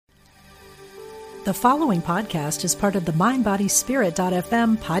The following podcast is part of the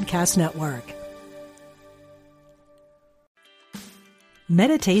MindBodySpirit.fm podcast network.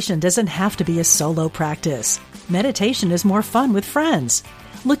 Meditation doesn't have to be a solo practice. Meditation is more fun with friends.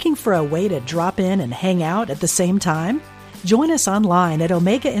 Looking for a way to drop in and hang out at the same time? Join us online at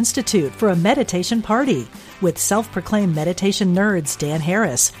Omega Institute for a meditation party with self-proclaimed meditation nerds Dan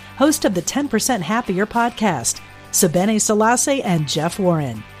Harris, host of the 10% Happier podcast, Sebene Selassie, and Jeff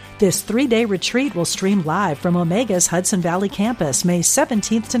Warren. This 3-day retreat will stream live from Omega's Hudson Valley campus May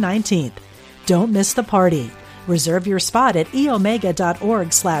 17th to 19th. Don't miss the party. Reserve your spot at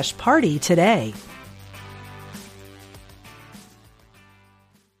eomega.org/party today.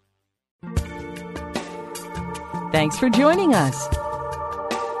 Thanks for joining us.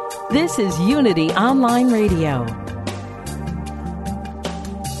 This is Unity Online Radio,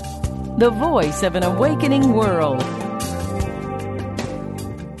 the voice of an awakening world.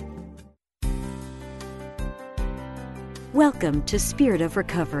 Welcome to Spirit of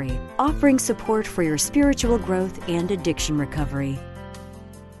Recovery, offering support for your spiritual growth and addiction recovery.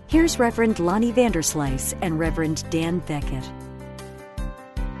 Here's Reverend Lonnie Vanderslice and Reverend Dan Beckett.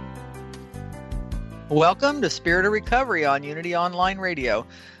 Welcome to Spirit of Recovery on Unity Online Radio.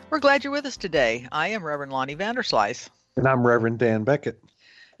 We're glad you're with us today. I am Reverend Lonnie Vanderslice. And I'm Reverend Dan Beckett.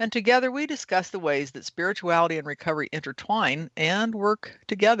 And together we discuss the ways that spirituality and recovery intertwine and work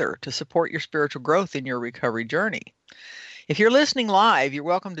together to support your spiritual growth in your recovery journey. If you're listening live, you're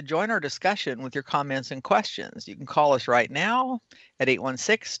welcome to join our discussion with your comments and questions. You can call us right now at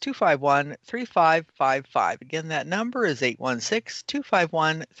 816-251-3555. Again, that number is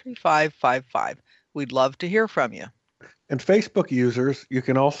 816-251-3555. We'd love to hear from you. And Facebook users, you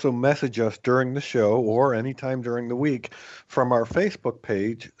can also message us during the show or anytime during the week from our Facebook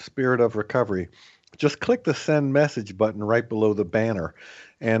page, Spirit of Recovery. Just click the send message button right below the banner.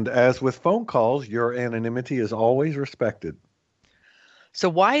 And as with phone calls, your anonymity is always respected. So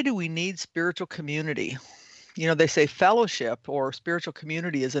why do we need spiritual community? You know, they say fellowship or spiritual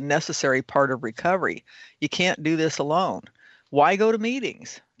community is a necessary part of recovery. You can't do this alone. Why go to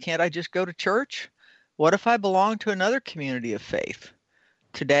meetings? Can't I just go to church? What if I belong to another community of faith?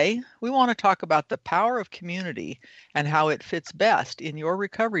 Today, we want to talk about the power of community and how it fits best in your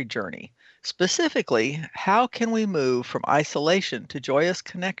recovery journey. Specifically, how can we move from isolation to joyous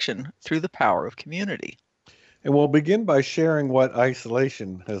connection through the power of community? And we'll begin by sharing what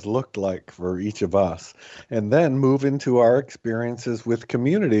isolation has looked like for each of us, and then move into our experiences with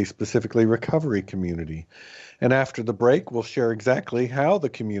community, specifically recovery community. And after the break, we'll share exactly how the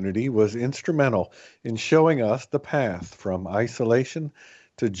community was instrumental in showing us the path from isolation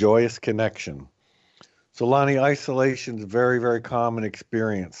to joyous connection. So Lonnie, isolation is a very, very common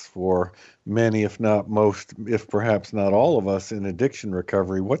experience for many, if not most, if perhaps not all of us in addiction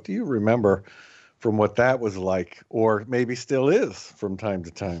recovery. What do you remember from what that was like, or maybe still is from time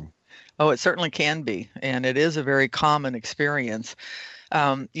to time? Oh, it certainly can be, and it is a very common experience.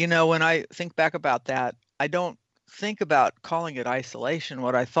 You know, when I think back about that, I don't think about calling it isolation.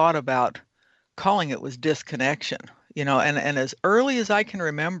 What I thought about calling it was disconnection, you know, and as early as I can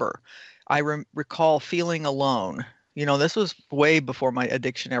remember, I recall feeling alone. You know, this was way before my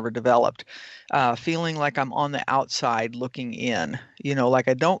addiction ever developed, feeling like I'm on the outside looking in, you know, like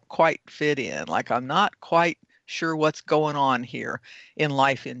I don't quite fit in, like I'm not quite sure what's going on here in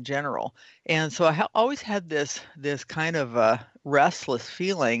life in general. And so I always had this kind of restless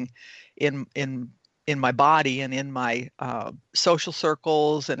feeling in my body and in my social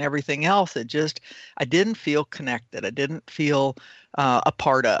circles and everything else. I didn't feel connected. I didn't feel a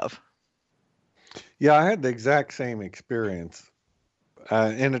part of. Yeah, I had the exact same experience.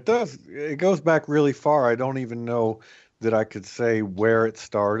 And it goes back really far. I don't even know that I could say where it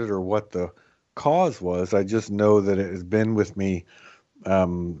started or what the cause was. I just know that it has been with me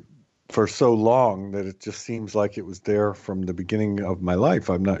for so long that it just seems like it was there from the beginning of my life.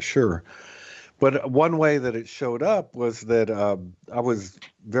 I'm not sure. But one way that it showed up was that I was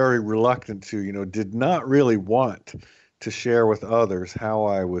very reluctant to, did not really want to share with others how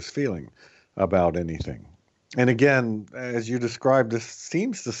I was feeling about anything. And again, as you described, this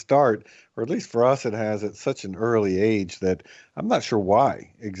seems to start, or at least for us it has, at such an early age that I'm not sure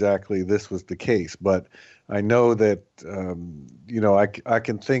why exactly this was the case. But I know that, I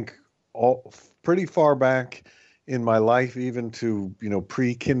can think pretty far back in my life, even to,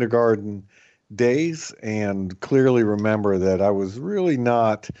 pre-kindergarten days, and clearly remember that I was really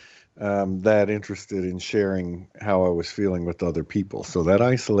not that interested in sharing how I was feeling with other people. So that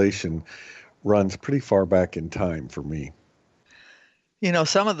isolation runs pretty far back in time for me.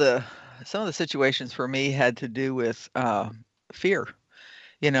 Some of the situations for me had to do with fear.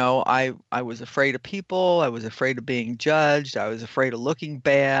 I was afraid of people. I was afraid of being judged. I was afraid of looking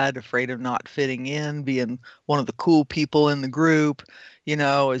bad, afraid of not fitting in, being one of the cool people in the group,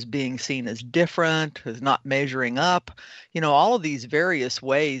 as being seen as different, as not measuring up, all of these various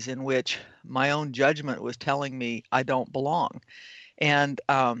ways in which my own judgment was telling me I don't belong. And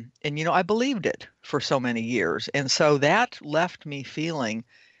I believed it for so many years. And so that left me feeling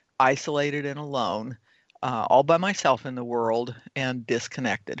isolated and alone, all by myself in the world and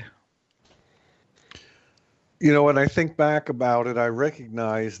disconnected. When I think back about it, I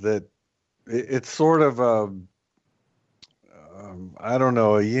recognize that it's sort of I don't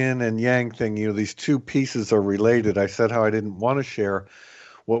know, a yin and yang thing. These two pieces are related. I said how I didn't want to share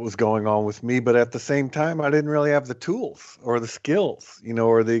what was going on with me, but at the same time, I didn't really have the tools or the skills,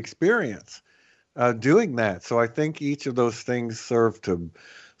 or the experience doing that. So I think each of those things serve to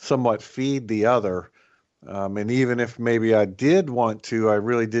somewhat feed the other. And even if maybe I did want to, I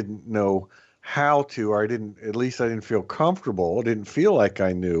really didn't know how to, or at least I didn't feel comfortable. It didn't feel like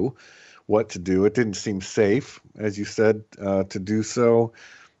I knew what to do. It didn't seem safe, as you said, to do so.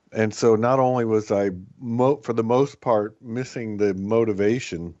 And so not only was I, for the most part, missing the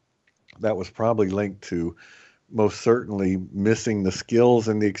motivation, that was probably linked to most certainly missing the skills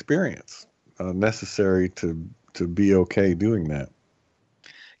and the experience necessary to be okay doing that.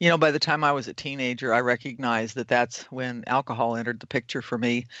 By the time I was a teenager, I recognized that that's when alcohol entered the picture for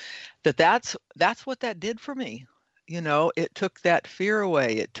me, that's what that did for me. It took that fear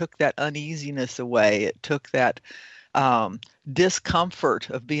away. It took that uneasiness away. It took that discomfort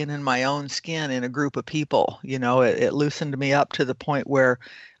of being in my own skin in a group of people. It loosened me up to the point where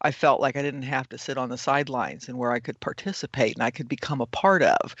I felt like I didn't have to sit on the sidelines, and where I could participate and I could become a part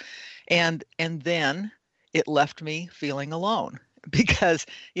of. And then it left me feeling alone. Because,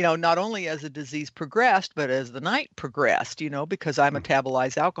 not only as the disease progressed, but as the night progressed, because I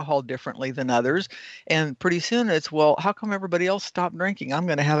metabolize alcohol differently than others. And pretty soon it's, well, how come everybody else stopped drinking? I'm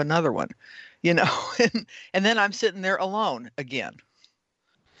going to have another one, and then I'm sitting there alone again.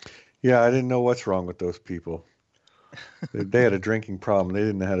 Yeah, I didn't know what's wrong with those people. They had a drinking problem. They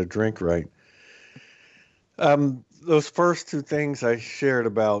didn't know how to drink right. Those first two things I shared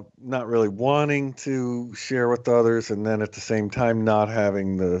about not really wanting to share with others, and then at the same time not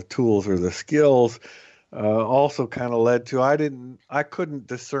having the tools or the skills, also kind of led to I couldn't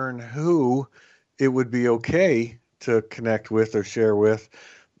discern who it would be okay to connect with or share with,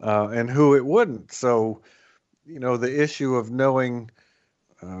 and who it wouldn't. So, the issue of knowing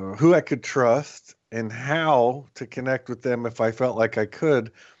who I could trust and how to connect with them if I felt like I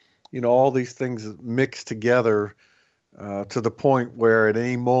could, all these things mixed together to the point where at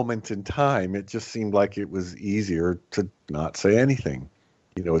any moment in time, it just seemed like it was easier to not say anything.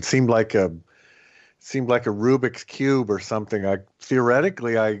 It seemed like a Rubik's Cube or something.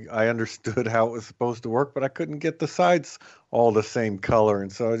 Theoretically, I understood how it was supposed to work, but I couldn't get the sides all the same color.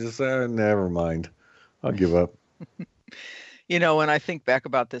 And so I just said, never mind. I'll give up. When I think back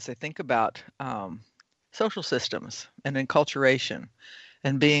about this, I think about social systems and enculturation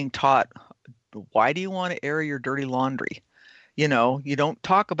and being taught, why do you want to air your dirty laundry? You don't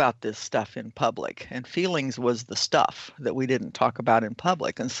talk about this stuff in public, and feelings was the stuff that we didn't talk about in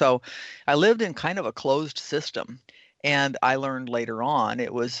public. And so I lived in kind of a closed system, and I learned later on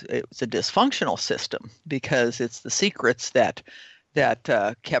it was a dysfunctional system, because it's the secrets that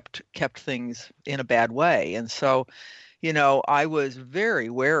kept things in a bad way. And so, I was very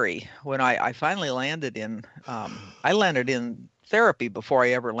wary when I finally landed in therapy before I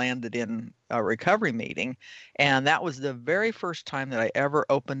ever landed in a recovery meeting. And that was the very first time that I ever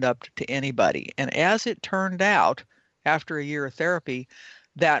opened up to anybody. And as it turned out, after a year of therapy,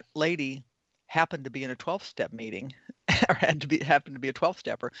 that lady happened to be in a 12-step meeting, or happened to be a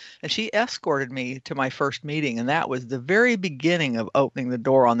 12-stepper. And she escorted me to my first meeting. And that was the very beginning of opening the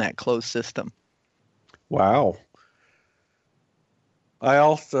door on that closed system. Wow. I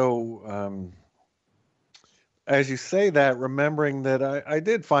also, as you say that, remembering that I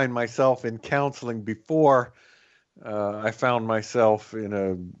did find myself in counseling before I found myself in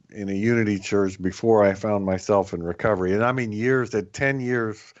a Unity church, before I found myself in recovery. And I mean 10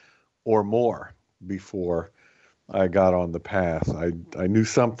 years or more before I got on the path. I knew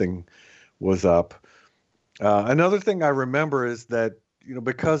something was up. Another thing I remember is that,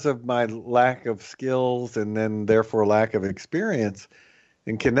 because of my lack of skills and then therefore lack of experience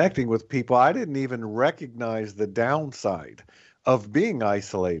in connecting with people, I didn't even recognize the downside of being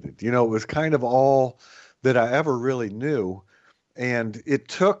isolated. It was kind of all that I ever really knew. And it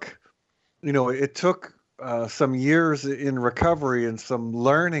took some years in recovery and some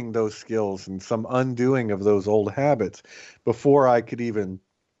learning those skills and some undoing of those old habits before I could even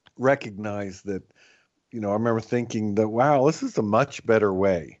recognize that, I remember thinking that, wow, this is a much better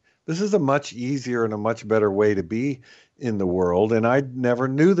way. This is a much easier and a much better way to be in the world. And I never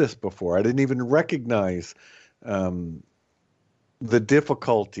knew this before. I didn't even recognize the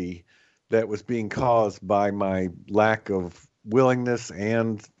difficulty that was being caused by my lack of willingness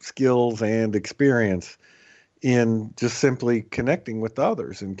and skills and experience in just simply connecting with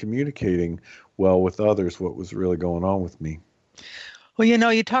others and communicating well with others what was really going on with me. Well,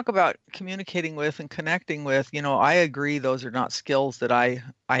 you talk about communicating with and connecting with, I agree those are not skills that I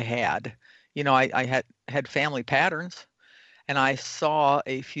had. I had family patterns, and I saw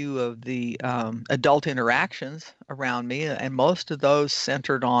a few of the adult interactions around me, and most of those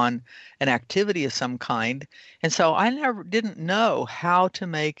centered on an activity of some kind. And so I didn't know how to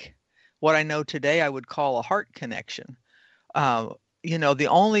make what I know today I would call a heart connection. The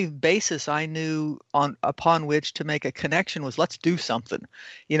only basis I knew upon which to make a connection was, let's do something.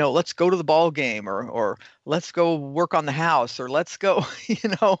 Let's go to the ball game, or let's go work on the house, or let's go,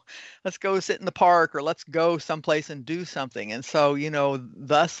 let's go sit in the park, or let's go someplace and do something. And so,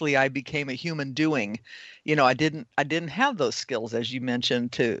 thusly I became a human doing. I didn't have those skills, as you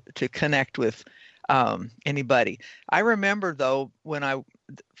mentioned, to connect with anybody. I remember, though, when I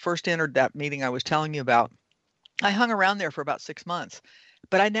first entered that meeting I was telling you about, I hung around there for about 6 months,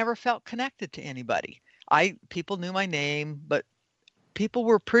 but I never felt connected to anybody. People knew my name, but people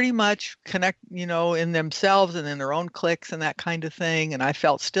were pretty much in themselves and in their own cliques and that kind of thing. And I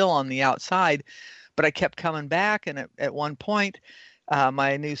felt still on the outside, but I kept coming back. And at one point,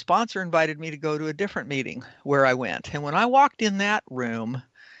 my new sponsor invited me to go to a different meeting where I went. And when I walked in that room,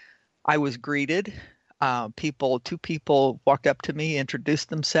 I was greeted. Two people walked up to me, introduced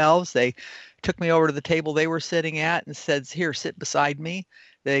themselves. They took me over to the table they were sitting at and said, "Here, sit beside me."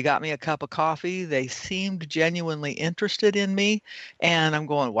 They got me a cup of coffee. They seemed genuinely interested in me. And I'm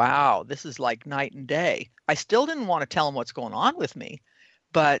going, wow, this is like night and day. I still didn't want to tell them what's going on with me.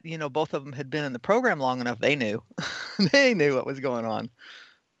 But, both of them had been in the program long enough. They knew. They knew what was going on.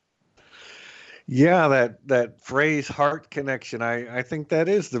 Yeah, that phrase, heart connection, I think that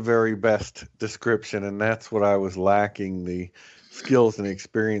is the very best description. And that's what I was lacking the skills and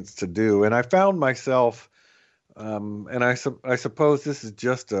experience to do. And I found myself, and I suppose this is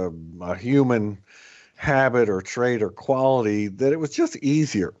just a human habit or trait or quality, that it was just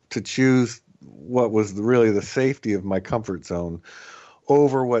easier to choose what was really the safety of my comfort zone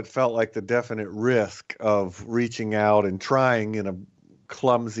over what felt like the definite risk of reaching out and trying in a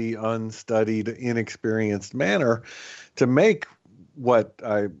clumsy, unstudied, inexperienced manner to make what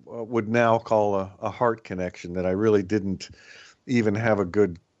I would now call a heart connection that I really didn't even have a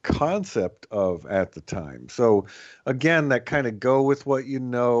good concept of at the time. So again, that kind of go with what you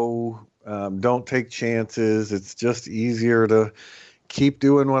know, don't take chances. It's just easier to keep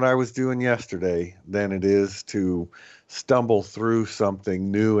doing what I was doing yesterday than it is to stumble through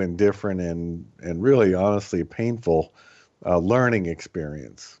something new and different and really honestly painful learning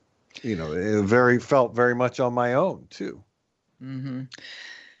experience. It felt very much on my own too. Mm-hmm.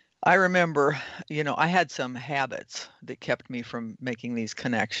 I remember, I had some habits that kept me from making these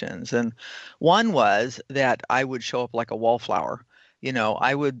connections. And one was that I would show up like a wallflower.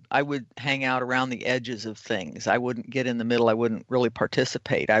 I would hang out around the edges of things. I wouldn't get in the middle. I wouldn't really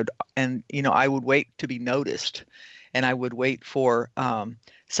participate. I would wait to be noticed, and I would wait for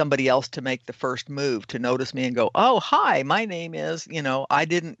somebody else to make the first move to notice me and go, "Oh, hi, my name is," I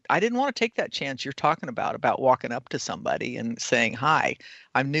didn't want to take that chance you're talking about walking up to somebody and saying, "Hi,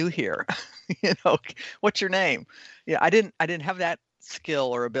 I'm new here." What's your name? Yeah, I didn't have that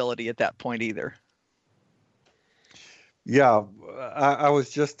skill or ability at that point either. Yeah, I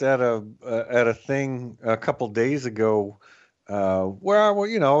was just at a thing a couple days ago where I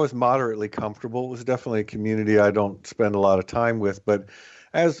was moderately comfortable. It was definitely a community I don't spend a lot of time with, but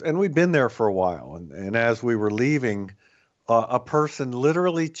and we'd been there for a while, and as we were leaving, a person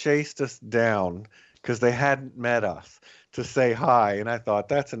literally chased us down because they hadn't met us to say hi, and I thought,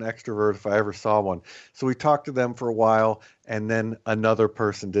 that's an extrovert if I ever saw one. So we talked to them for a while, and then another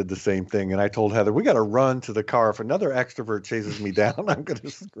person did the same thing, and I told Heather, we got to run to the car. If another extrovert chases me down, I'm going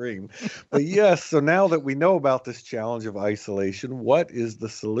to scream. But yes, so now that we know about this challenge of isolation, what is the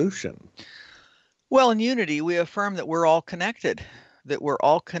solution? Well, in Unity, we affirm that we're all connected, that we're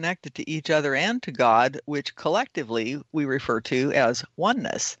all connected to each other and to God, which collectively we refer to as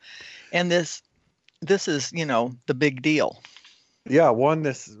oneness. And this is, the big deal. Yeah,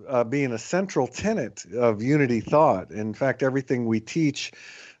 oneness being a central tenet of Unity thought. In fact, everything we teach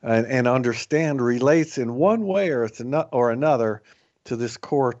and understand relates in one way or another to this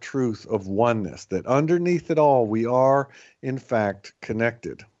core truth of oneness, that underneath it all, we are, in fact,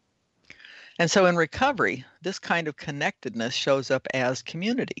 connected. And so in recovery, this kind of connectedness shows up as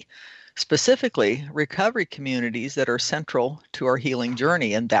community, specifically recovery communities that are central to our healing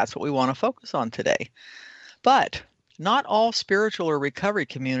journey. And that's what we want to focus on today. But not all spiritual or recovery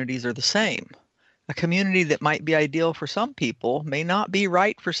communities are the same. A community that might be ideal for some people may not be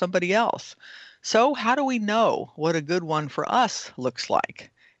right for somebody else. So how do we know what a good one for us looks like?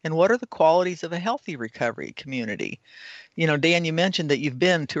 And what are the qualities of a healthy recovery community? You know, Dan, you mentioned that you've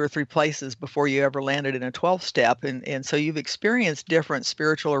been 2 or 3 places before you ever landed in a 12-step. And so you've experienced different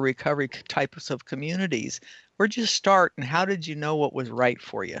spiritual or recovery types of communities. Where'd you start and how did you know what was right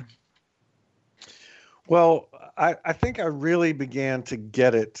for you? Well, I think I really began to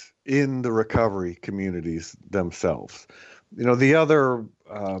get it in the recovery communities themselves. You know, the other,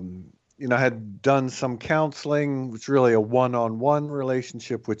 I had done some counseling, which really a one-on-one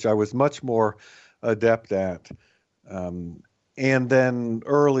relationship, which I was much more adept at. And then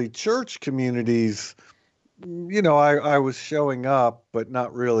early church communities, I was showing up, but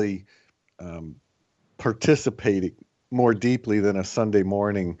not really participating more deeply than a Sunday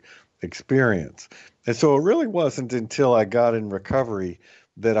morning experience. And so it really wasn't until I got in recovery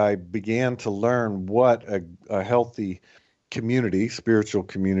that I began to learn what a healthy community, spiritual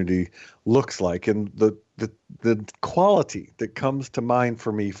community, looks like. And the quality that comes to mind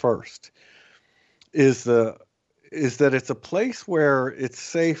for me first is that it's a place where it's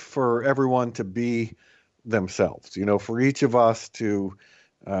safe for everyone to be themselves, for each of us to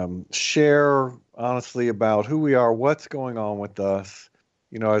share honestly about who we are, what's going on with us.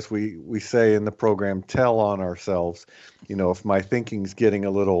 As we say in the program, tell on ourselves. If my thinking's getting a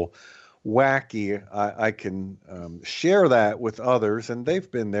little wacky, I can share that with others, and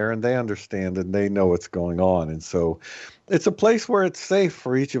they've been there and they understand and they know what's going on. And so it's a place where it's safe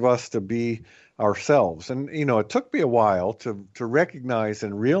for each of us to be ourselves. And, it took me a while to recognize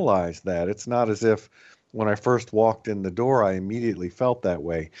and realize that. It's not as if when I first walked in the door, I immediately felt that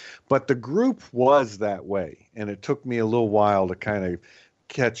way. But the group was that way. And it took me a little while to kind of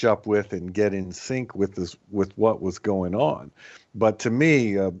catch up with and get in sync with what was going on. But to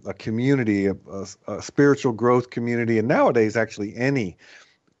me, a community, a spiritual growth community, and nowadays actually any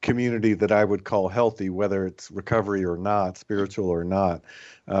community that I would call healthy, whether it's recovery or not, spiritual or not,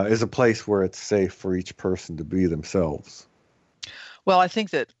 is a place where it's safe for each person to be themselves. Well, I think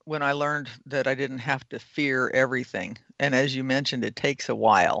that when I learned that I didn't have to fear everything, and as you mentioned, it takes a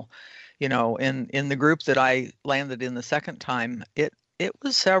while, in the group that I landed in the second time, it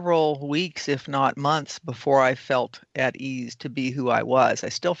was several weeks, if not months, before I felt at ease to be who I was. I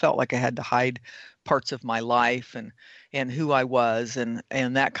still felt like I had to hide parts of my life and who I was and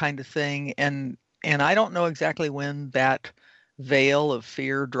that kind of thing. And I don't know exactly when that veil of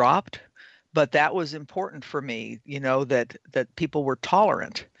fear dropped, but that was important for me, that people were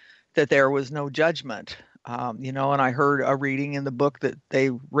tolerant, that there was no judgment. And I heard a reading in the book that they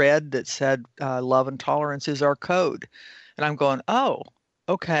read that said, love and tolerance is our code. And I'm going, oh,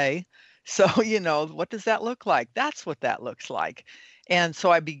 okay. So, what does that look like? That's what that looks like. And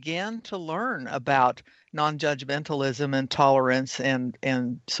so I began to learn about non-judgmentalism and tolerance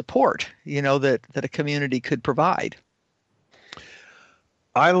and support, that a community could provide.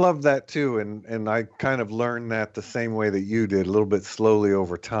 I love that too. And I kind of learned that the same way that you did, a little bit slowly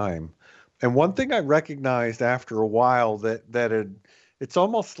over time. And one thing I recognized after a while that it's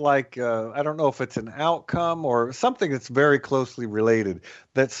almost like, I don't know if it's an outcome or something that's very closely related,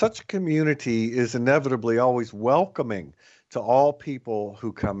 that such community is inevitably always welcoming to all people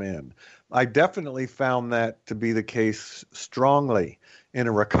who come in. I definitely found that to be the case strongly in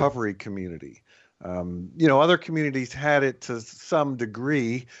a recovery community. Other communities had it to some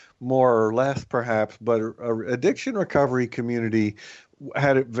degree, more or less perhaps, but an addiction recovery community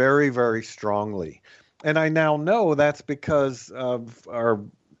had it very, very strongly. And I now know that's because of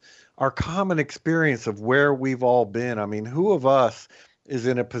our common experience of where we've all been. I mean, who of us is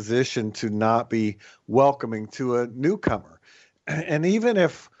in a position to not be welcoming to a newcomer? And even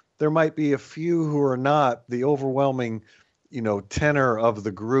if there might be a few who are not, the overwhelming, tenor of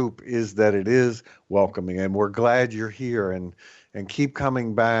the group is that it is welcoming, and we're glad you're here, and keep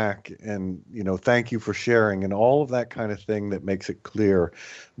coming back, and thank you for sharing, and all of that kind of thing that makes it clear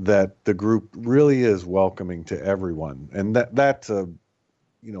that the group really is welcoming to everyone, and that's a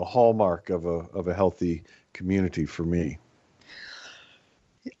hallmark of a healthy community for me.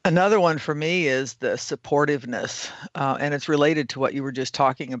 Another one for me is the supportiveness, and it's related to what you were just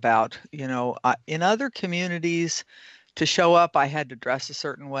talking about. In other communities, to show up, I had to dress a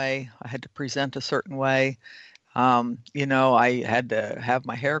certain way. I had to present a certain way. I had to have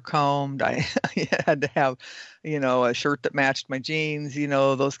my hair combed. I had to have, a shirt that matched my jeans,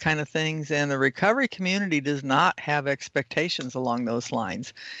 those kind of things. And the recovery community does not have expectations along those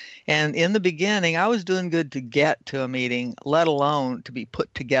lines. And in the beginning, I was doing good to get to a meeting, let alone to be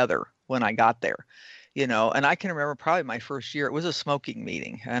put together when I got there. And I can remember probably my first year, it was a smoking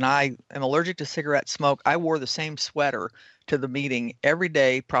meeting, and I am allergic to cigarette smoke. I wore the same sweater to the meeting every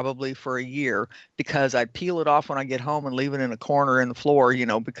day, probably for a year, because I'd peel it off when I get home and leave it in a corner in the floor,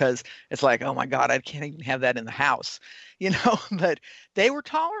 because it's like, oh my God, I can't even have that in the house, but they were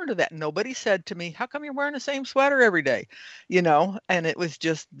tolerant of that. Nobody said to me, how come you're wearing the same sweater every day? And it was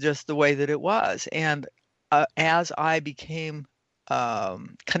just the way that it was. And as I became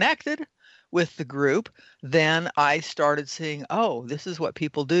connected with the group, then I started seeing, oh, this is what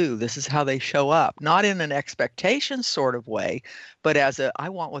people do. This is how they show up, not in an expectation sort of way, but as a I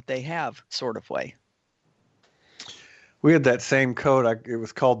want what they have sort of way. We had that same coat. It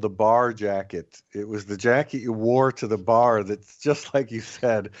was called the bar jacket. It was the jacket you wore to the bar that's just like you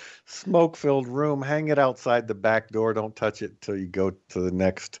said, smoke-filled room. Hang it outside the back door. Don't touch it until you go to the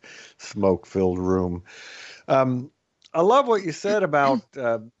next smoke-filled room. I love what you said about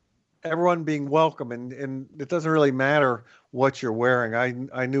everyone being welcome, and it doesn't really matter what you're wearing.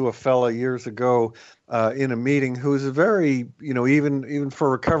 I knew a fella years ago in a meeting who was a very, even for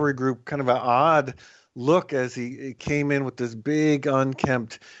a recovery group, kind of an odd look as he came in with this big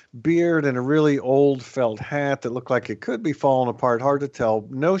unkempt beard and a really old felt hat that looked like it could be falling apart, hard to tell,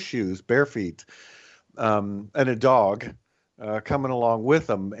 no shoes, bare feet, and a dog coming along with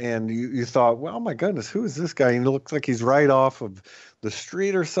him. And you thought, well, my goodness, who is this guy? And he looks like he's right off of the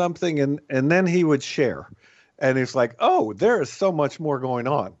street or something. And then he would share. And it's like, oh, there is so much more going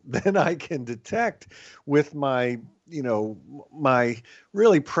on than I can detect with my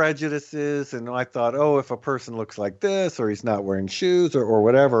really prejudices. And I thought, oh, if a person looks like this, or he's not wearing shoes or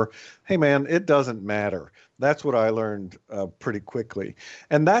whatever, hey, man, it doesn't matter. That's what I learned pretty quickly.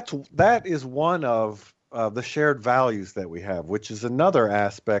 And that is one of the shared values that we have, which is another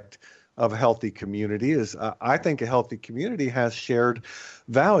aspect of a healthy community. Is I think a healthy community has shared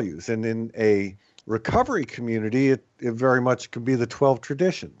values, and in a recovery community, it very much could be the 12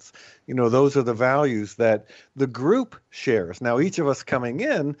 traditions. Those are the values that the group shares. Now, each of us coming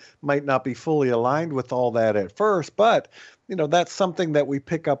in might not be fully aligned with all that at first, but that's something that we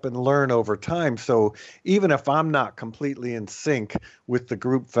pick up and learn over time. So even if I'm not completely in sync with the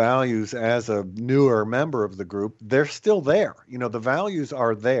group values as a newer member of the group, they're still there. The values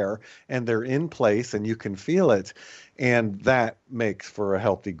are there and they're in place and you can feel it. And that makes for a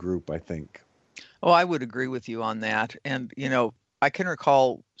healthy group, I think. Oh, I would agree with you on that. And, I can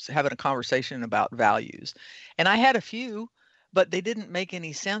recall having a conversation about values, and I had a few, but they didn't make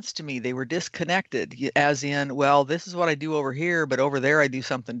any sense to me. They were disconnected, as in, well, this is what I do over here, but over there I do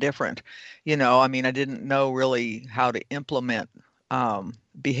something different. I didn't know really how to implement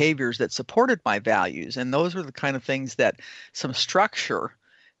behaviors that supported my values. And those were the kind of things that some structure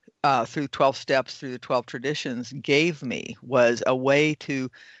through 12 steps, through the 12 traditions gave me, was a way to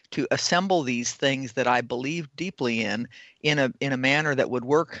assemble these things that I believed deeply in a manner that would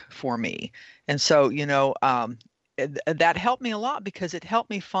work for me. And so, that helped me a lot, because it helped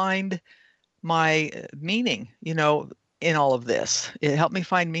me find my meaning, in all of this. It helped me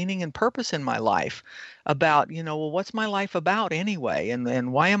find meaning and purpose in my life about, well, what's my life about anyway?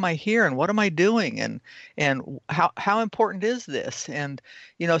 And why am I here? And what am I doing? And how important is this? And,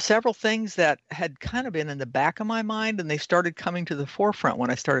 several things that had kind of been in the back of my mind, and they started coming to the forefront when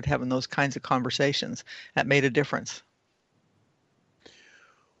I started having those kinds of conversations. That made a difference.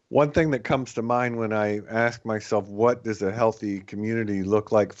 One thing that comes to mind when I ask myself, what does a healthy community look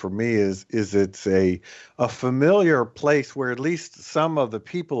like for me, is it's a familiar place where at least some of the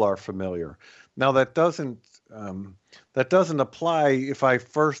people are familiar. Now that doesn't apply if I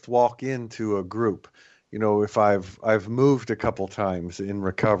first walk into a group. If I've moved a couple times in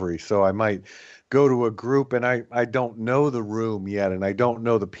recovery, so I might go to a group and I don't know the room yet and I don't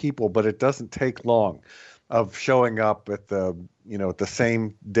know the people, but it doesn't take long of showing up at the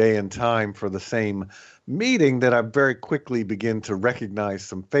same day and time for the same meeting that I very quickly begin to recognize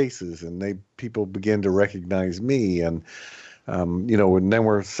some faces, and people begin to recognize me, and and then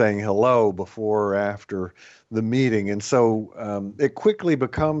we're saying hello before or after the meeting, and so it quickly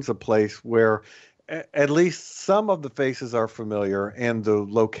becomes a place where at least some of the faces are familiar and the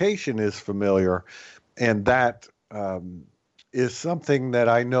location is familiar, and that is something that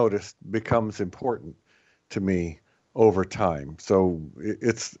I noticed becomes important to me over time. So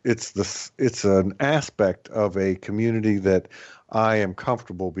it's an aspect of a community that I am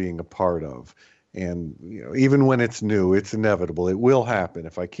comfortable being a part of. And even when it's new, it's inevitable. It will happen.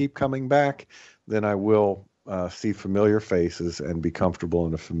 If I keep coming back, then I will see familiar faces and be comfortable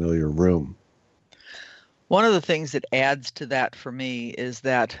in a familiar room. One of the things that adds to that for me is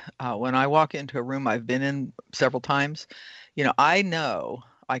that when I walk into a room I've been in several times, I know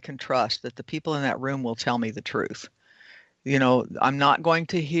I can trust that the people in that room will tell me the truth. I'm not going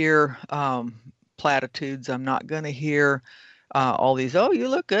to hear platitudes. I'm not going to hear all these, oh, you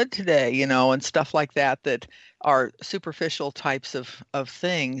look good today, and stuff like that are superficial types of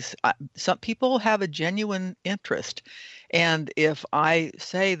things. Some people have a genuine interest. And if I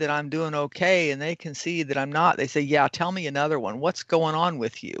say that I'm doing okay and they can see that I'm not, they say, yeah, tell me another one. What's going on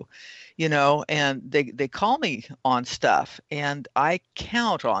with you? And they call me on stuff, and I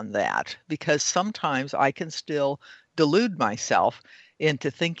count on that because sometimes I can still delude myself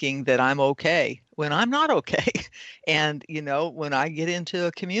into thinking that I'm okay when I'm not okay. And, when I get into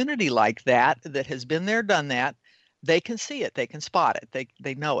a community like that has been there, done that, they can see it, they can spot it,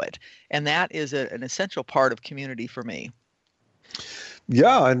 they know it. And that is an essential part of community for me.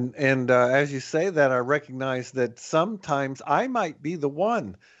 Yeah. And as you say that, I recognize that sometimes I might be the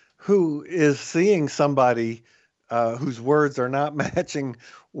one who is seeing somebody whose words are not matching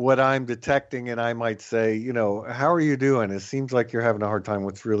what I'm detecting. And I might say, how are you doing? It seems like you're having a hard time.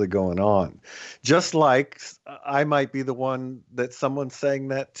 What's really going on? Just like I might be the one that someone's saying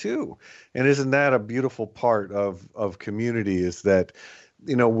that too. And isn't that a beautiful part of community, is that,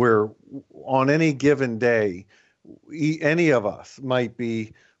 we're on any given day, any of us might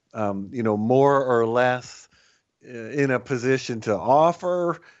be, more or less in a position to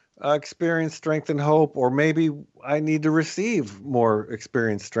offer experience, strength, and hope, or maybe I need to receive more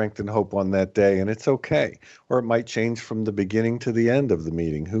experience, strength, and hope on that day, and it's okay. Or it might change from the beginning to the end of the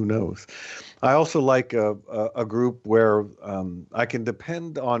meeting. Who knows? I also like a group where I can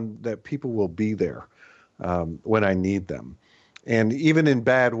depend on that people will be there when I need them. And even in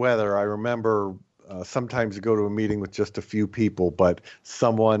bad weather, I remember sometimes you go to a meeting with just a few people, but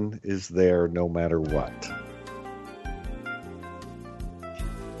someone is there no matter what.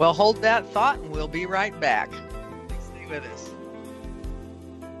 Well, hold that thought and we'll be right back. Stay with us.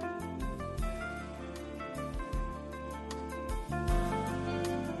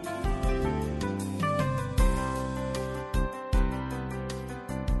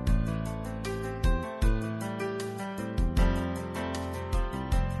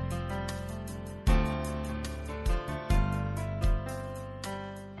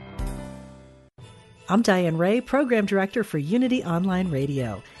 I'm Diane Ray, Program Director for Unity Online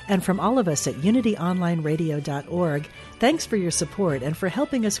Radio. And from all of us at unityonlineradio.org, thanks for your support and for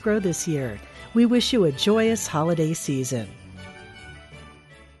helping us grow this year. We wish you a joyous holiday season.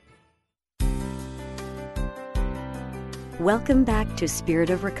 Welcome back to Spirit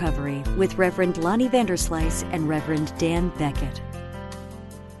of Recovery with Reverend Lonnie Vanderslice and Reverend Dan Beckett.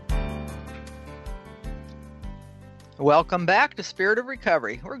 Welcome back to Spirit of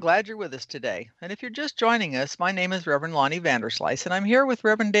Recovery. We're glad you're with us today. And if you're just joining us, my name is Reverend Lonnie Vanderslice, and I'm here with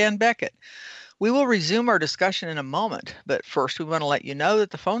Reverend Dan Beckett. We will resume our discussion in a moment, but first we want to let you know that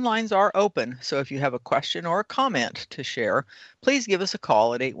the phone lines are open. So if you have a question or a comment to share, please give us a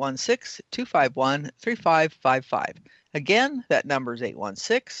call at 816-251-3555. Again, that number is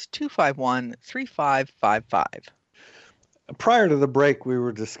 816-251-3555. Prior to the break, we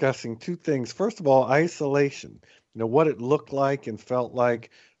were discussing two things. First of all, isolation. What it looked like and felt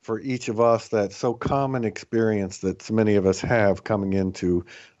like for each of us, that so common experience that so many of us have coming into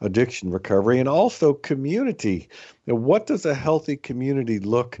addiction recovery, and also community. What does a healthy community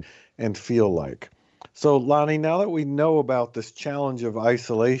look and feel like? So, Lonnie, now that we know about this challenge of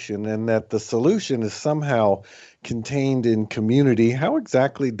isolation and that the solution is somehow contained in community, how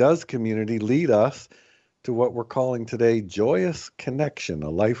exactly does community lead us to what we're calling today joyous connection, a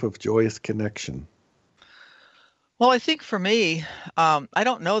life of joyous connection? Well, I think for me, I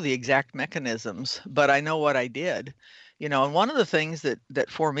don't know the exact mechanisms, but I know what I did. And one of the things that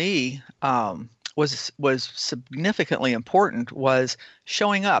for me was significantly important was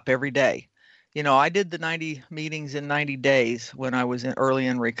showing up every day. I did the 90 meetings in 90 days when I was early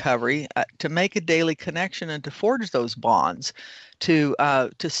in recovery to make a daily connection and to forge those bonds, to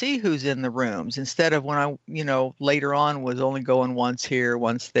see who's in the rooms instead of when I, later on was only going once here,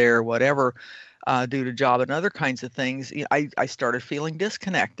 once there, whatever. Due to job and other kinds of things, I started feeling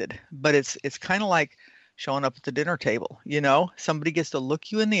disconnected. But it's kind of like showing up at the dinner table. Somebody gets to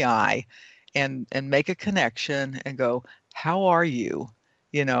look you in the eye and make a connection and go, how are you?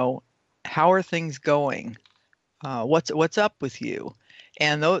 How are things going? What's up with you?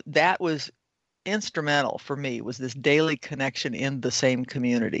 And that was instrumental for me, was this daily connection in the same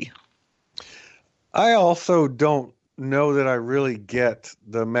community. I also don't know that I really get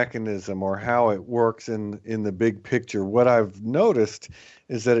the mechanism or how it works in the big picture. What I've noticed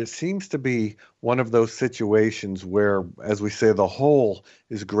is that it seems to be one of those situations where, as we say, the whole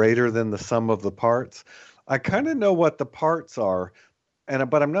is greater than the sum of the parts. I kind of know what the parts are,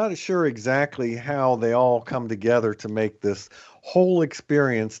 but I'm not sure exactly how they all come together to make this whole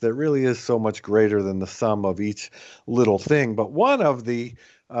experience that really is so much greater than the sum of each little thing. But one of the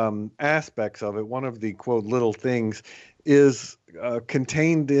aspects of it, one of the quote little things, is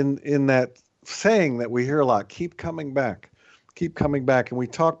contained in that saying that we hear a lot: keep coming back, keep coming back. And we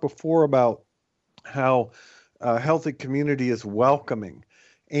talked before about how a healthy community is welcoming.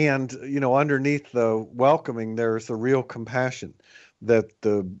 And, underneath the welcoming, there's a real compassion that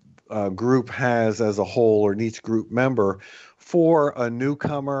the group has as a whole, or each group member, for a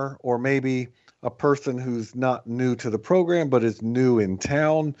newcomer, or maybe a person who's not new to the program but is new in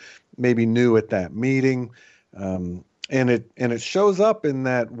town, maybe new at that meeting. And it shows up in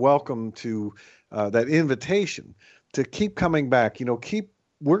that welcome to that invitation to keep coming back.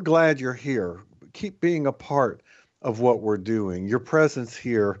 We're glad you're here. Keep being a part of what we're doing. Your presence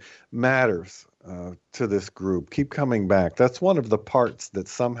here matters to this group. Keep coming back. That's one of the parts that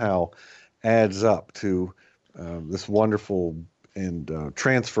somehow adds up to this wonderful and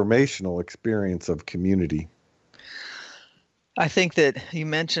transformational experience of community. I think that you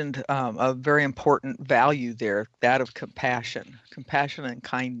mentioned a very important value there, that of compassion and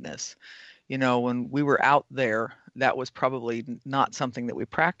kindness. When we were out there, that was probably not something that we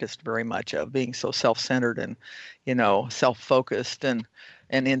practiced very much of, being so self-centered and, self-focused and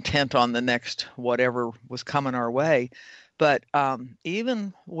intent on the next whatever was coming our way. But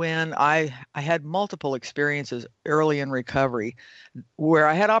even when I had multiple experiences early in recovery where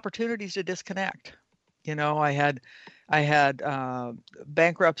I had opportunities to disconnect. I had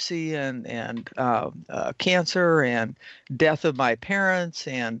bankruptcy and cancer and death of my parents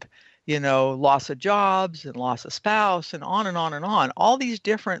and loss of jobs and loss of spouse and on and on and on. All these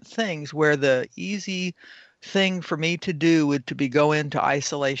different things where the easy thing for me to do would to be go into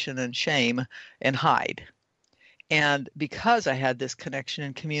isolation and shame and hide. And because I had this connection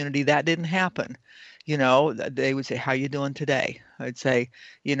and community, that didn't happen. They would say, "How you doing today?" I'd say,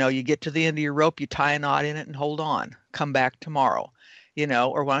 you get to the end of your rope, you tie a knot in it and hold on. Come back tomorrow.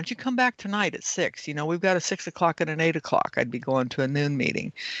 Or why don't you come back tonight at 6? We've got a 6 o'clock and an 8 o'clock. I'd be going to a noon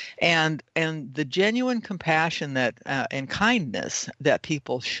meeting. And the genuine compassion that and kindness that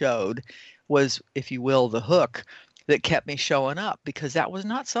people showed was, if you will, the hook that kept me showing up, because that was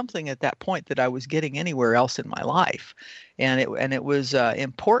not something at that point that I was getting anywhere else in my life. And it was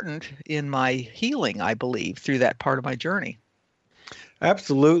important in my healing, I believe, through that part of my journey.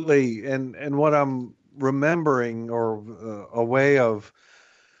 Absolutely. And what I'm remembering, or a way of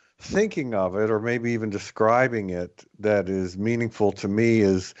thinking of it, or maybe even describing it, that is meaningful to me,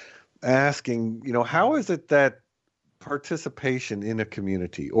 is asking, how is it that participation in a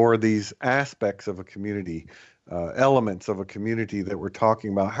community, or these aspects of a community, elements of a community that we're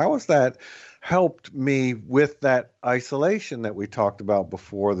talking about, how has that helped me with that isolation that we talked about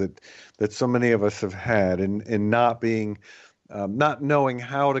before, that so many of us have had, and not being not knowing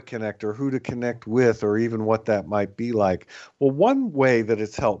how to connect or who to connect with, or even what that might be like? Well, one way that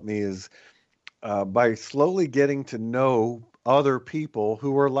it's helped me is by slowly getting to know other people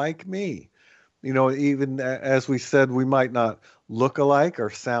who are like me. Even as we said, we might not look alike or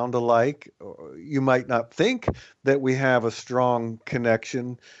sound alike. You might not think that we have a strong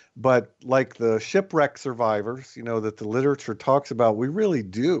connection, but like the shipwreck survivors, that the literature talks about, we really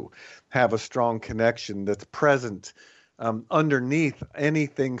do have a strong connection that's present underneath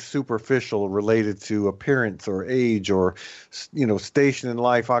anything superficial related to appearance or age or, station in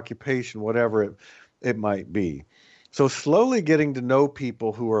life, occupation, whatever it might be. So slowly getting to know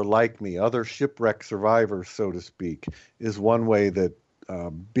people who are like me, other shipwreck survivors, so to speak, is one way that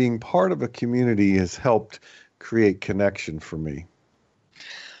being part of a community has helped create connection for me.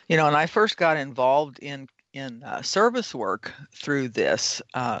 And I first got involved in service work through this,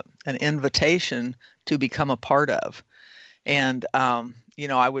 an invitation to become a part of. And,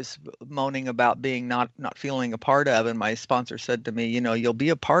 I was moaning about being not feeling a part of, and my sponsor said to me, you'll be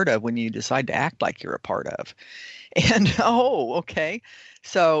a part of when you decide to act like you're a part of. And, oh, okay.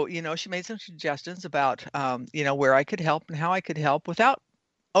 So, she made some suggestions about, where I could help and how I could help without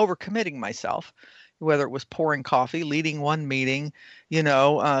overcommitting myself, whether it was pouring coffee, leading one meeting,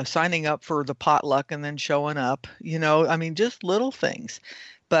 signing up for the potluck and then showing up, just little things.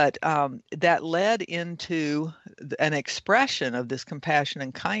 But that led into an expression of this compassion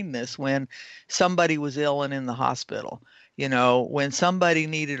and kindness when somebody was ill and in the hospital. When somebody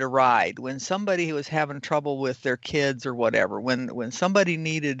needed a ride, when somebody was having trouble with their kids or whatever, when somebody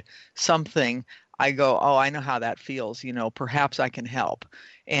needed something, I go, oh, I know how that feels, perhaps I can help.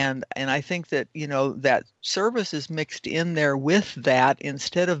 And I think that, that service is mixed in there with that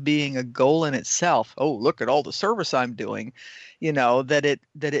instead of being a goal in itself. Oh, look at all the service I'm doing, that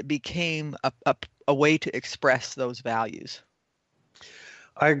it became a way to express those values.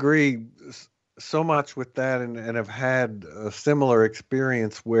 I agree so much with that, and have had a similar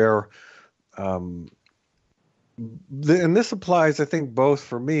experience where, and this applies, I think, both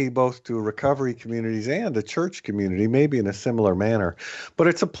to recovery communities and the church community, maybe in a similar manner. But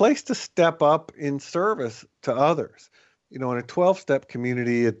it's a place to step up in service to others. In a 12-step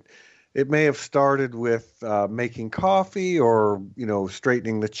community, it may have started with making coffee or,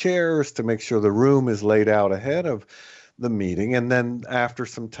 straightening the chairs to make sure the room is laid out ahead of the meeting. And then after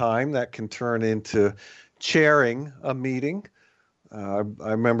some time, that can turn into chairing a meeting. I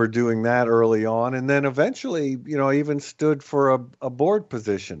remember doing that early on. And then eventually, I even stood for a board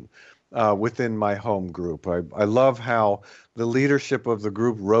position within my home group. I love how the leadership of the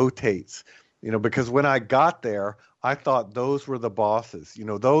group rotates, because when I got there, I thought those were the bosses.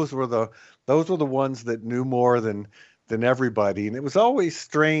 Those were the ones that knew more than everybody. And it was always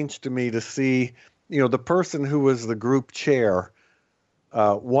strange to me to see, the person who was the group chair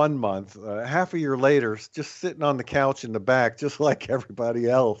 1 month, half a year later, just sitting on the couch in the back, just like everybody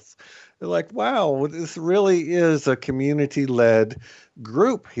else. They're like, wow, this really is a community-led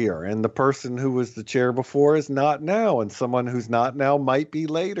group here. And the person who was the chair before is not now, and someone who's not now might be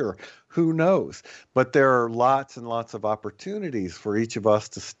later. Who knows? But there are lots and lots of opportunities for each of us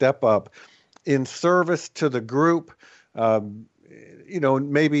to step up in service to the group,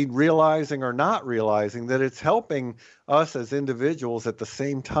 maybe realizing or not realizing that it's helping us as individuals at the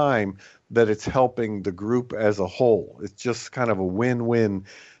same time that it's helping the group as a whole. It's just kind of a win-win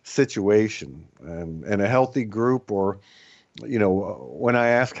situation. And a healthy group, or, when I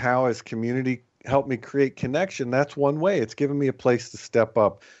ask how has community helped me create connection, that's one way. It's given me a place to step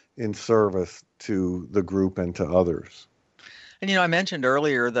up in service to the group and to others. And, I mentioned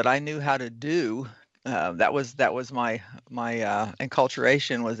earlier that I knew how to do. That was my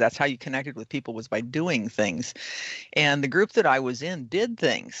enculturation, was that's how you connected with people, was by doing things. And the group that I was in did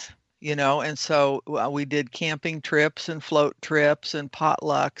things, and so we did camping trips and float trips and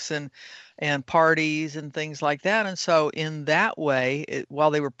potlucks and parties and things like that. And so in that way, while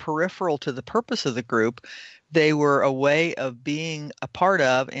they were peripheral to the purpose of the group, they were a way of being a part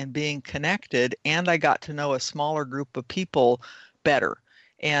of and being connected. And I got to know a smaller group of people better.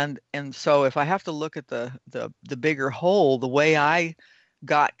 And so if I have to look at the bigger whole, the way I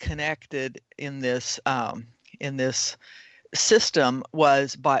got connected in this system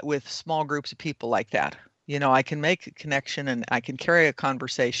was with small groups of people like that. I can make a connection and I can carry a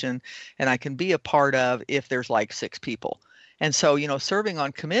conversation and I can be a part of if there's like 6 people. And so, serving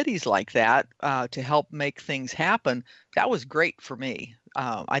on committees like that to help make things happen, that was great for me.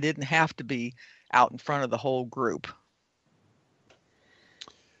 I didn't have to be out in front of the whole group.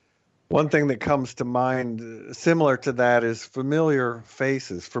 One thing that comes to mind similar to that is familiar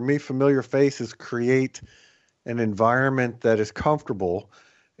faces. For me, familiar faces create an environment that is comfortable.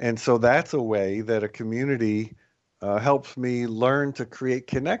 And so that's a way that a community helps me learn to create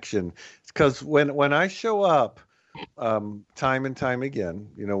connection. Because when I show up time and time again,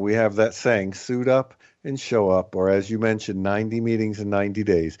 we have that saying, suit up and show up, or as you mentioned, 90 meetings in 90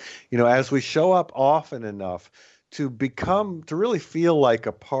 days. As we show up often enough to really feel like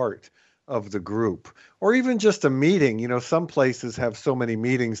a part of the group, or even just a meeting. Some places have so many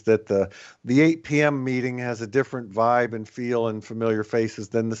meetings that the 8 p.m. meeting has a different vibe and feel and familiar faces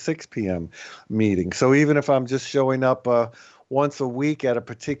than the 6 p.m. meeting. So even if I'm just showing up once a week at a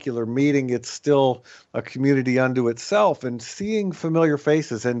particular meeting, it's still a community unto itself, and seeing familiar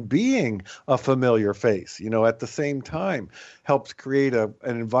faces and being a familiar face, at the same time helps create an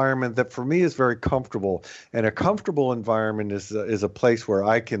environment that for me is very comfortable. And a comfortable environment is a place where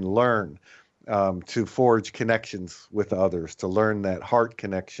I can learn to forge connections with others, to learn that heart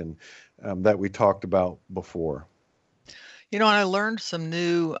connection that we talked about before. And I learned some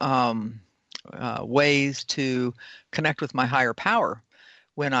new ways to connect with my higher power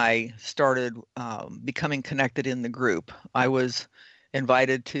when I started becoming connected in the group. I was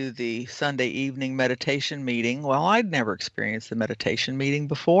invited to the Sunday evening meditation meeting. Well, I'd never experienced the meditation meeting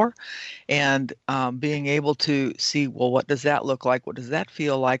before, and being able to see, well, what does that look like? What does that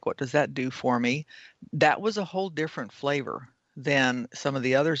feel like? What does that do for me? That was a whole different flavor than some of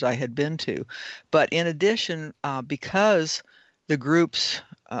the others I had been to. But in addition, because the groups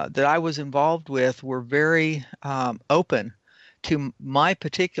that I was involved with were very open to my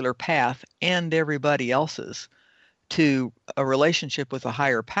particular path and everybody else's to a relationship with a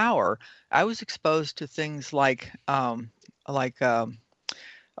higher power. I was exposed to things like a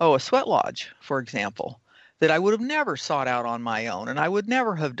sweat lodge, for example, that I would have never sought out on my own, and I would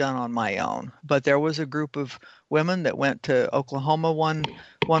never have done on my own. But there was a group of women that went to Oklahoma one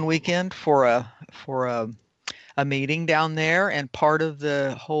weekend for a meeting down there, and part of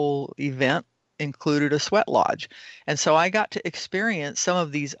the whole event included a sweat lodge. And so I got to experience some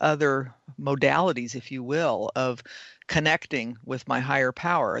of these other modalities, if you will, of connecting with my higher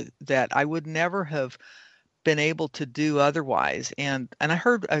power that I would never have been able to do otherwise. And I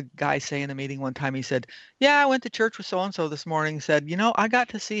heard a guy say in a meeting one time, he said, yeah, I went to church with so-and-so this morning, said, I got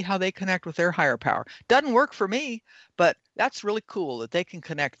to see how they connect with their higher power. Doesn't work for me, but that's really cool that they can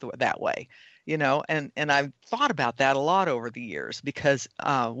connect that way. And I've thought about that a lot over the years, because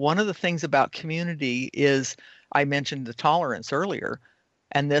one of the things about community is, I mentioned the tolerance earlier,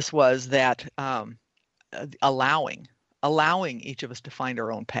 and this was that allowing each of us to find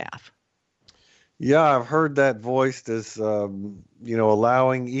our own path. Yeah, I've heard that voiced as,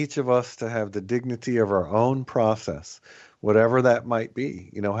 allowing each of us to have the dignity of our own process, whatever that might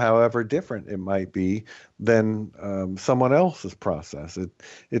be, however different it might be than someone else's process.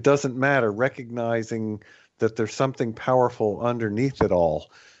 It doesn't matter, recognizing that there's something powerful underneath it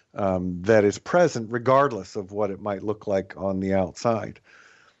all that is present regardless of what it might look like on the outside.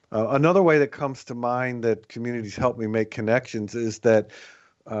 Another way that comes to mind that communities help me make connections is that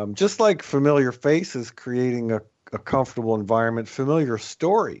just like familiar faces creating a comfortable environment, familiar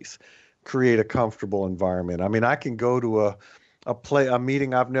stories create a comfortable environment. I mean, I can go to a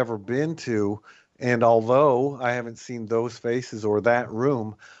meeting I've never been to, and although I haven't seen those faces or that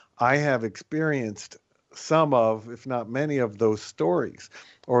room, I have experienced some of, if not many of those stories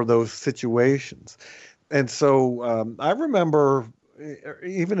or those situations. And so I remember,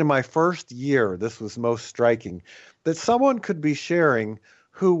 even in my first year, this was most striking, that someone could be sharing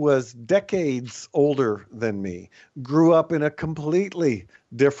who was decades older than me, grew up in a completely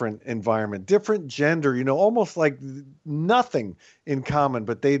different environment, different gender, almost like nothing in common,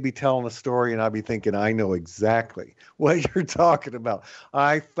 but they'd be telling a story and I'd be thinking, I know exactly what you're talking about.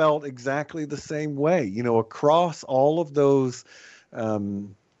 I felt exactly the same way, across all of those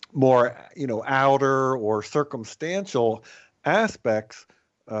more, outer or circumstantial aspects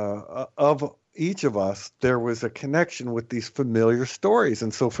of each of us, there was a connection with these familiar stories.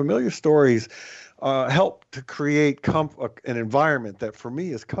 And so familiar stories help to create an environment that for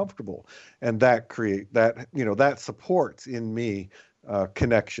me is comfortable, and that supports in me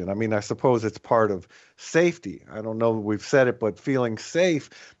connection. I mean, I suppose it's part of safety. I don't know if we've said it, but feeling safe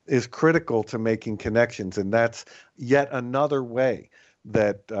is critical to making connections. And that's yet another way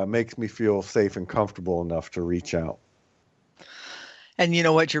that makes me feel safe and comfortable enough to reach out. And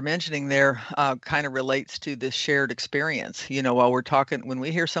what you're mentioning there kind of relates to this shared experience. While we're talking, when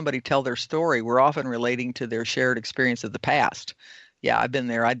we hear somebody tell their story, we're often relating to their shared experience of the past. Yeah, I've been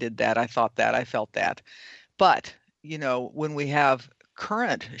there. I did that. I thought that. I felt that. But, when we have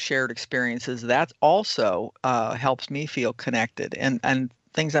current shared experiences, that also helps me feel connected. And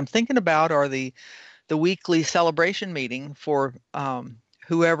things I'm thinking about are the weekly celebration meeting for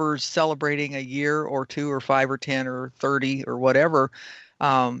whoever's celebrating a year or 2 or 5 or 10 or 30 or whatever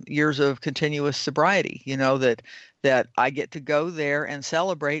years of continuous sobriety, that I get to go there and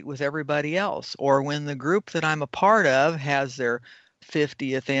celebrate with everybody else. Or when the group that I'm a part of has their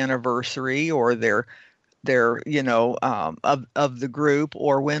 50th anniversary, or their of the group,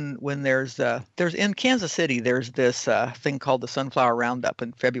 or when there's in Kansas City, there's this thing called the Sunflower Roundup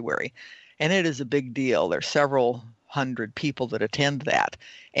in February, and it is a big deal. There's several hundred people that attend that,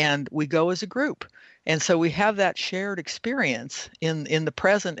 and we go as a group. And so we have that shared experience in the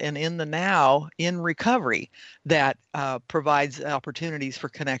present and in the now in recovery that provides opportunities for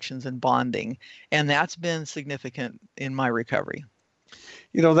connections and bonding. And that's been significant in my recovery.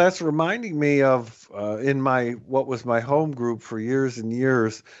 That's reminding me of in what was my home group for years and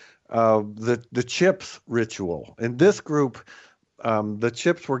years, the CHIPS ritual. In this group, the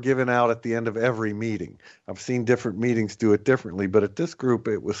chips were given out at the end of every meeting. I've seen different meetings do it differently, but at this group,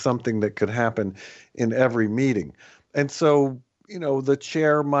 it was something that could happen in every meeting. And so, the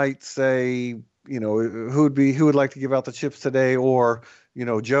chair might say, who would like to give out the chips today? Or,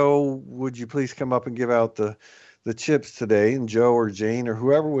 Joe, would you please come up and give out the chips today? And Joe or Jane or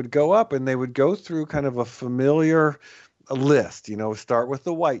whoever would go up, and they would go through kind of a familiar a list, start with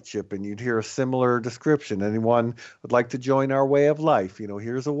the white chip and you'd hear a similar description. Anyone would like to join our way of life?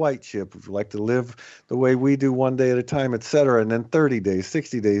 Here's a white chip. Would you like to live the way we do one day at a time, et cetera? And then 30 days,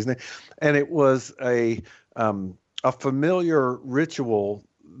 60 days. And it was a familiar ritual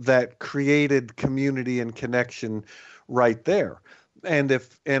that created community and connection right there. And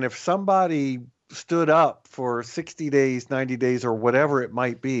if somebody stood up for 60 days, 90 days, or whatever it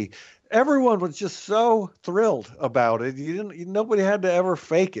might be, everyone was just so thrilled about it. Nobody had to ever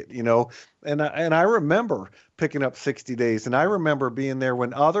fake it, And I remember picking up 60 days, and I remember being there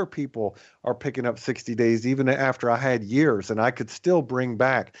when other people are picking up 60 days, even after I had years, and I could still bring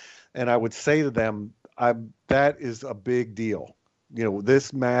back, and I would say to them, that is a big deal.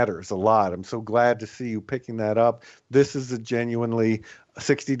 This matters a lot. I'm so glad to see you picking that up.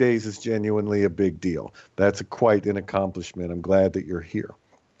 60 days is genuinely a big deal. That's quite an accomplishment. I'm glad that you're here.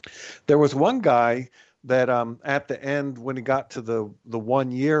 There was one guy that at the end, when he got to the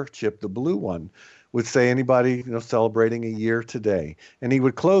 1 year chip, the blue one, would say, anybody celebrating a year today? And he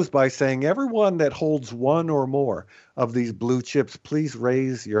would close by saying, everyone that holds one or more of these blue chips, please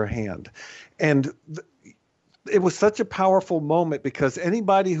raise your hand. And it was such a powerful moment because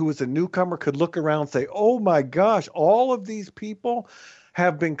anybody who was a newcomer could look around and say, oh my gosh, all of these people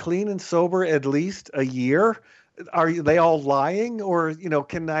have been clean and sober at least a year. Are they all lying? Or,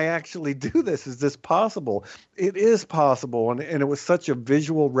 can I actually do this? Is this possible? It is possible. And it was such a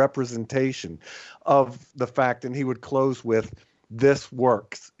visual representation of the fact. And he would close with, this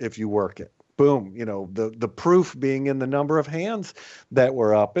works if you work it. Boom, the proof being in the number of hands that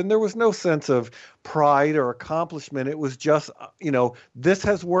were up. And there was no sense of pride or accomplishment. It was just, this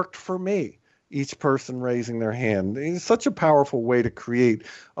has worked for me. Each person raising their hand. It's such a powerful way to create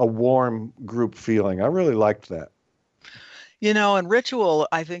a warm group feeling. I really liked that. And ritual,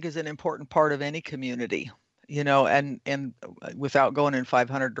 I think, is an important part of any community. And without going in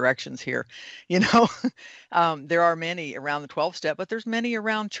 500 directions here, there are many around the 12-step, but there's many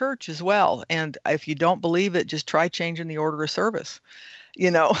around church as well. And if you don't believe it, just try changing the order of service.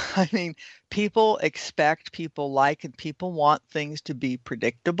 People expect, people like, and people want things to be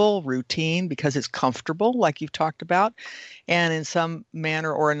predictable, routine, because it's comfortable, like you've talked about. And in some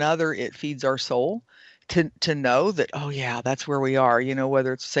manner or another, it feeds our soul. To know that, oh yeah, that's where we are,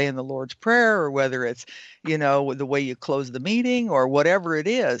 whether it's saying the Lord's Prayer or whether it's, the way you close the meeting or whatever it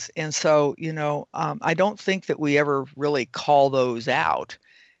is. And so, I don't think that we ever really call those out,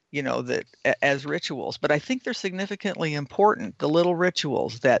 that as rituals, but I think they're significantly important, the little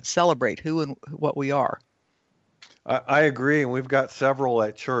rituals that celebrate who and what we are. I agree. And we've got several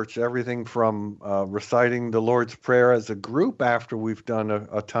at church, everything from reciting the Lord's Prayer as a group after we've done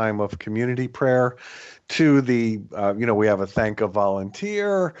a time of community prayer to the, we have a thank a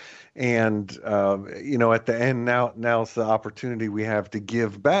volunteer. And, at the end, now's the opportunity we have to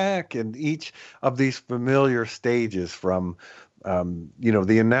give back. And each of these familiar stages from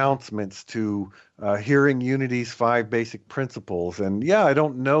the announcements to hearing Unity's 5 basic principles. And I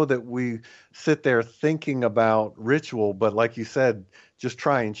don't know that we sit there thinking about ritual, but like you said, just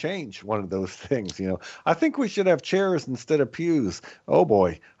try and change one of those things. I think we should have chairs instead of pews. Oh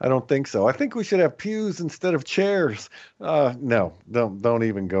boy, I don't think so. I think we should have pews instead of chairs. No, don't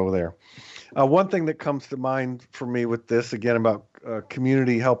even go there. One thing that comes to mind for me with this, again, about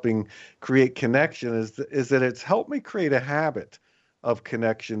community helping create connection is that it's helped me create a habit of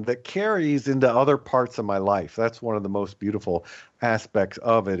connection that carries into other parts of my life. That's one of the most beautiful aspects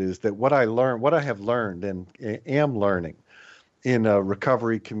of it, is that what I have learned and am learning in a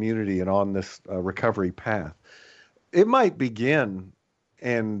recovery community and on this recovery path, it might begin,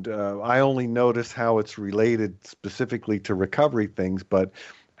 and I only notice how it's related specifically to recovery things, but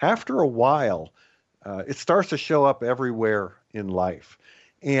after a while, it starts to show up everywhere in life.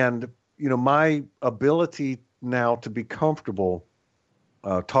 And, my ability now to be comfortable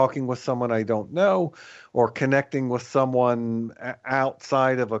talking with someone I don't know or connecting with someone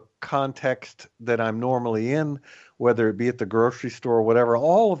outside of a context that I'm normally in, whether it be at the grocery store or whatever,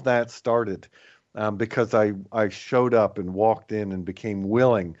 all of that started because I showed up and walked in and became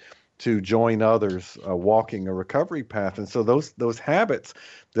willing to join others walking a recovery path. And so those habits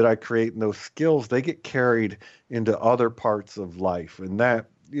that I create and those skills, they get carried into other parts of life. And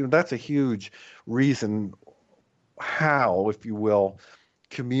that's a huge reason how, if you will,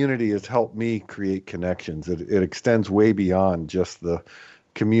 community has helped me create connections. It extends way beyond just the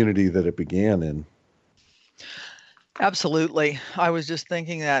community that it began in. Absolutely. I was just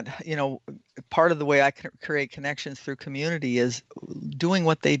thinking that, part of the way I can create connections through community is doing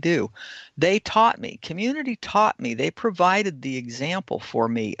what they do. They taught me, community taught me, they provided the example for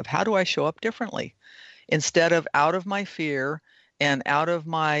me of how do I show up differently instead of out of my fear and out of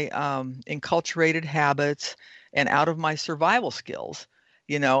my enculturated habits and out of my survival skills.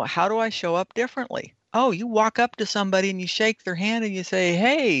 How do I show up differently? Oh, you walk up to somebody and you shake their hand and you say,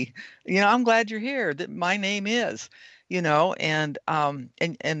 hey, I'm glad you're here. That my name is, and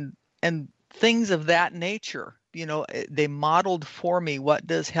things of that nature. They modeled for me what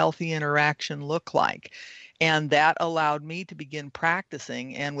does healthy interaction look like. And that allowed me to begin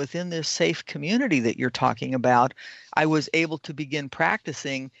practicing. And within this safe community that you're talking about, I was able to begin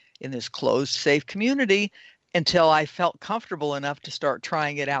practicing in this closed, safe community until I felt comfortable enough to start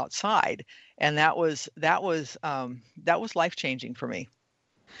trying it outside. And that was life-changing for me.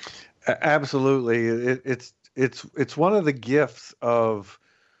 Absolutely. It's one of the gifts of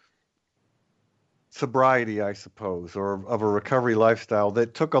sobriety, I suppose, or of a recovery lifestyle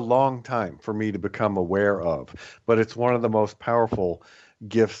that took a long time for me to become aware of. But it's one of the most powerful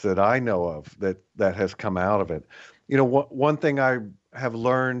gifts that I know of that has come out of it. One thing I have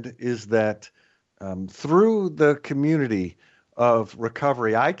learned is that through the community of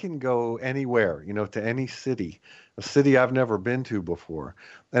recovery, I can go anywhere, to any city, a city I've never been to before,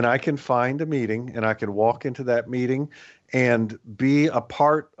 and I can find a meeting and I can walk into that meeting and be a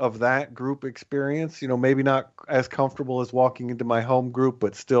part of that group experience, maybe not as comfortable as walking into my home group,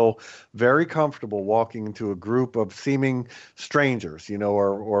 but still very comfortable walking into a group of seeming strangers,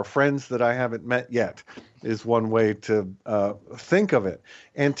 or friends that I haven't met yet is one way to think of it.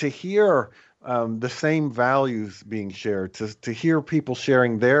 And to hear the same values being shared, to hear people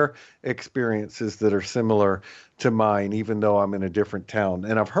sharing their experiences that are similar to mine, even though I'm in a different town.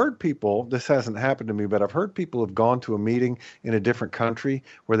 And I've heard people, this hasn't happened to me, but I've heard people have gone to a meeting in a different country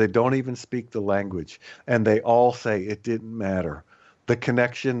where they don't even speak the language, and they all say it didn't matter. The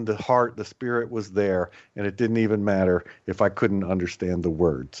connection, the heart, the spirit was there, and it didn't even matter if I couldn't understand the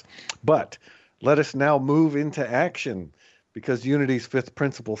words. But let us now move into action. Because Unity's fifth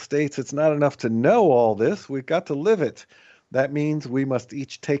principle states it's not enough to know all this, we've got to live it. That means we must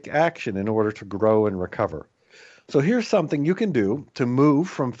each take action in order to grow and recover. So here's something you can do to move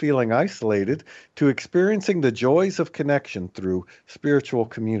from feeling isolated to experiencing the joys of connection through spiritual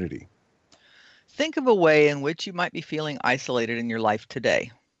community. Think of a way in which you might be feeling isolated in your life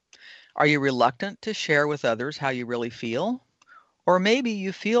today. Are you reluctant to share with others how you really feel? Or maybe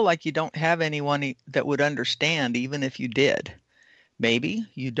you feel like you don't have anyone that would understand even if you did. Maybe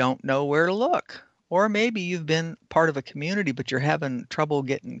you don't know where to look. Or maybe you've been part of a community, but you're having trouble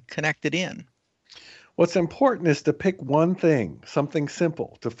getting connected in. What's important is to pick one thing, something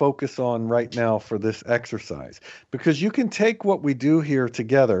simple, to focus on right now for this exercise, because you can take what we do here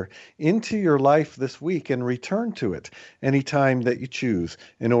together into your life this week and return to it anytime that you choose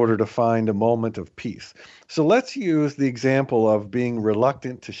in order to find a moment of peace. So let's use the example of being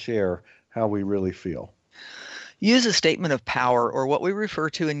reluctant to share how we really feel. Use a statement of power, or what we refer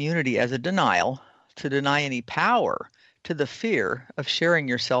to in Unity as a denial, to deny any power to the fear of sharing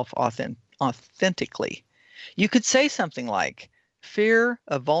yourself authentically. You could say something like, fear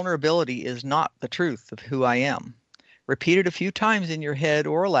of vulnerability is not the truth of who I am. Repeat it a few times in your head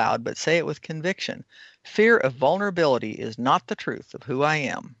or aloud, but say it with conviction. Fear of vulnerability is not the truth of who I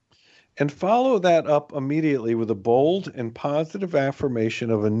am. And follow that up immediately with a bold and positive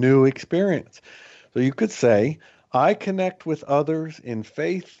affirmation of a new experience. So you could say, I connect with others in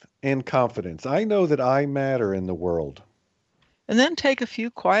faith and confidence. I know that I matter in the world. And then take a few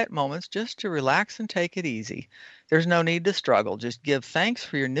quiet moments just to relax and take it easy. There's no need to struggle. Just give thanks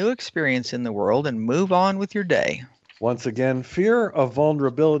for your new experience in the world and move on with your day. Once again, fear of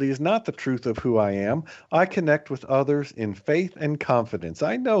vulnerability is not the truth of who I am. I connect with others in faith and confidence.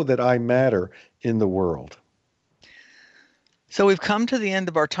 I know that I matter in the world. So we've come to the end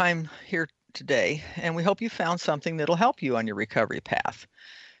of our time here today, and we hope you found something that'll help you on your recovery path.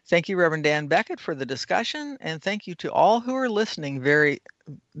 Thank you, Reverend Dan Beckett, for the discussion, and thank you to all who are listening via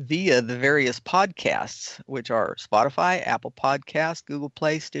the various podcasts, which are Spotify, Apple Podcasts, Google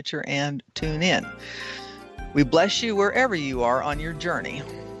Play, Stitcher, and TuneIn. We bless you wherever you are on your journey.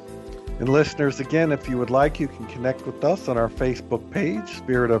 And listeners, again, if you would like, you can connect with us on our Facebook page,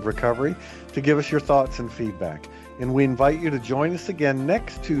 Spirit of Recovery, to give us your thoughts and feedback. And we invite you to join us again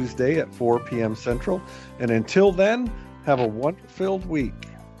next Tuesday at 4 p.m. Central. And until then, have a wonder-filled week.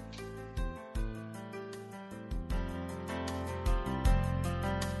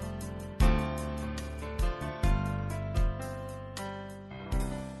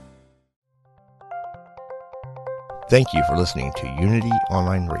 Thank you for listening to Unity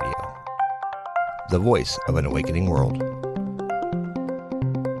Online Radio, the voice of an awakening world.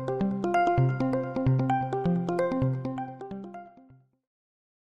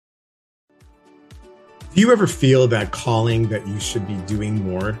 Do you ever feel that calling that you should be doing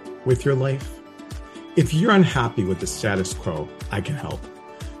more with your life? If you're unhappy with the status quo, I can help.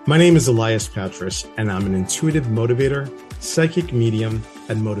 My name is Elias Patras, and I'm an intuitive motivator, psychic medium,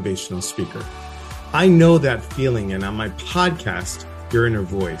 and motivational speaker. I know that feeling, and on my podcast, Your Inner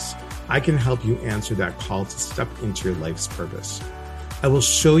Voice, I can help you answer that call to step into your life's purpose. I will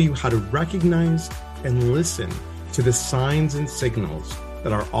show you how to recognize and listen to the signs and signals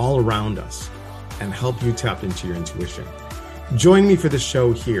that are all around us and help you tap into your intuition. Join me for the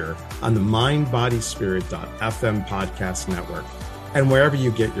show here on the mindbodyspirit.fm podcast network and wherever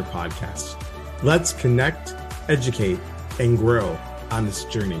you get your podcasts. Let's connect, educate, and grow on this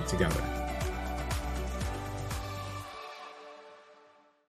journey together.